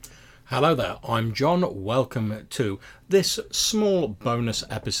Hello there, I'm John. Welcome to this small bonus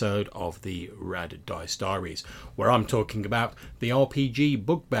episode of the Red Dice Diaries, where I'm talking about the RPG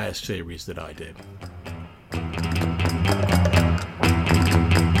Bugbears series that I did.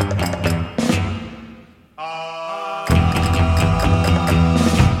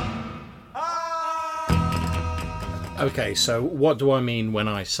 Okay, so what do I mean when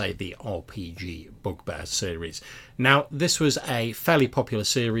I say the RPG Bugbears series? Now, this was a fairly popular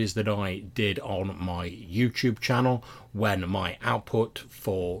series that I did on my YouTube channel when my output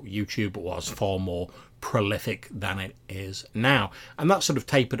for YouTube was far more prolific than it is now. And that sort of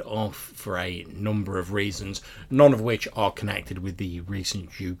tapered off for a number of reasons, none of which are connected with the recent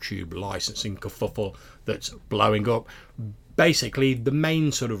YouTube licensing kerfuffle that's blowing up. Basically, the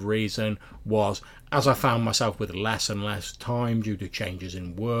main sort of reason was as I found myself with less and less time due to changes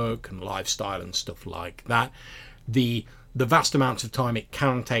in work and lifestyle and stuff like that, the vast amounts of time it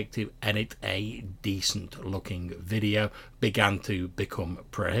can take to edit a decent looking video began to become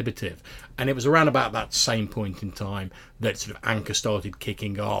prohibitive. And it was around about that same point in time that sort of Anchor started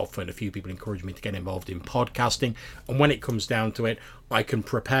kicking off and a few people encouraged me to get involved in podcasting. And when it comes down to it, I can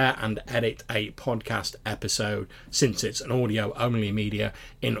prepare and edit a podcast episode, since it's an audio only media,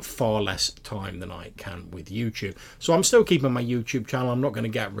 in far less time than I can with YouTube. So I'm still keeping my YouTube channel. I'm not going to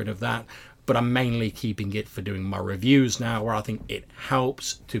get rid of that, but I'm mainly keeping it for doing my reviews now, where I think it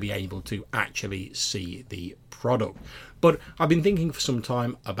helps to be able to actually see the product. But I've been thinking for some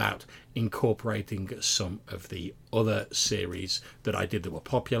time about incorporating some of the other series that I did that were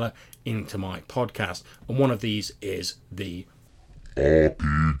popular into my podcast. And one of these is the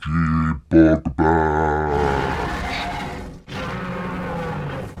RPG Bugbears.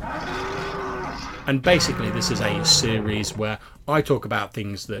 And basically this is a series where I talk about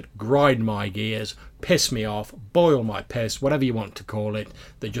things that grind my gears, piss me off, boil my piss, whatever you want to call it,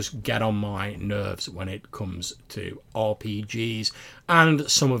 that just get on my nerves when it comes to RPGs and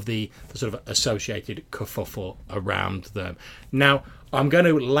some of the sort of associated kerfuffle around them. Now, I'm going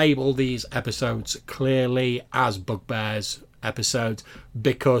to label these episodes clearly as Bugbears episodes,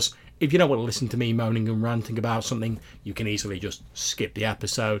 because if you don't want to listen to me moaning and ranting about something, you can easily just skip the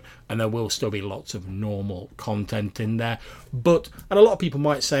episode and there will still be lots of normal content in there. And a lot of people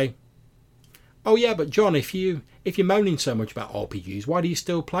might say, oh yeah, but John, if you're moaning so much about RPGs, why do you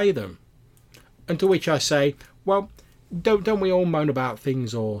still play them? And to which I say, well, don't we all moan about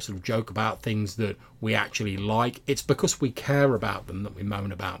things or sort of joke about things that we actually like? It's because we care about them that we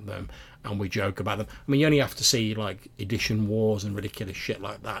moan about them and we joke about them. I mean, you only have to see like edition wars and ridiculous shit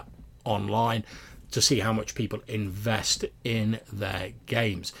like that online to see how much people invest in their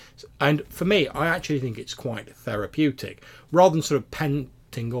games. And for me, I actually think it's quite therapeutic. Rather than sort of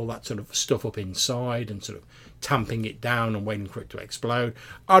penting all that sort of stuff up inside and sort of tamping it down and waiting for it to explode,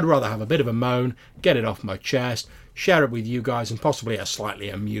 I'd rather have a bit of a moan, get it off my chest, share it with you guys in possibly a slightly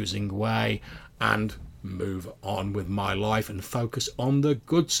amusing way, and move on with my life and focus on the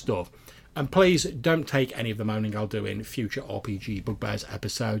good stuff. And please don't take any of the moaning I'll do in future RPG Bugbears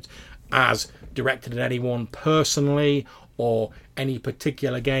episodes as directed at anyone personally or any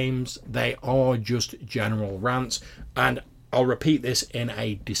particular games. They are just general rants, and I'll repeat this in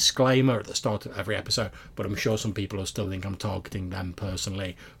a disclaimer at the start of every episode, but I'm sure some people will still think I'm targeting them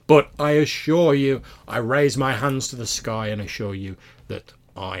personally. But I assure you, I raise my hands to the sky and assure you that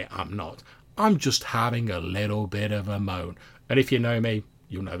I am not. I'm just having a little bit of a moan. And if you know me,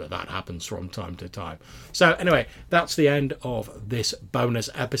 you'll know that happens from time to time. So anyway, that's the end of this bonus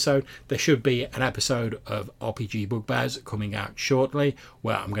episode. There should be an episode of RPG Bugbears coming out shortly,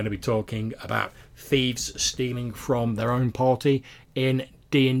 where I'm going to be talking about thieves stealing from their own party in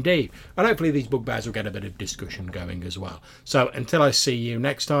D&D. And hopefully these bugbears will get a bit of discussion going as well. So until I see you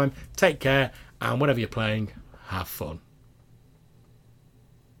next time, take care, and whatever you're playing, have fun.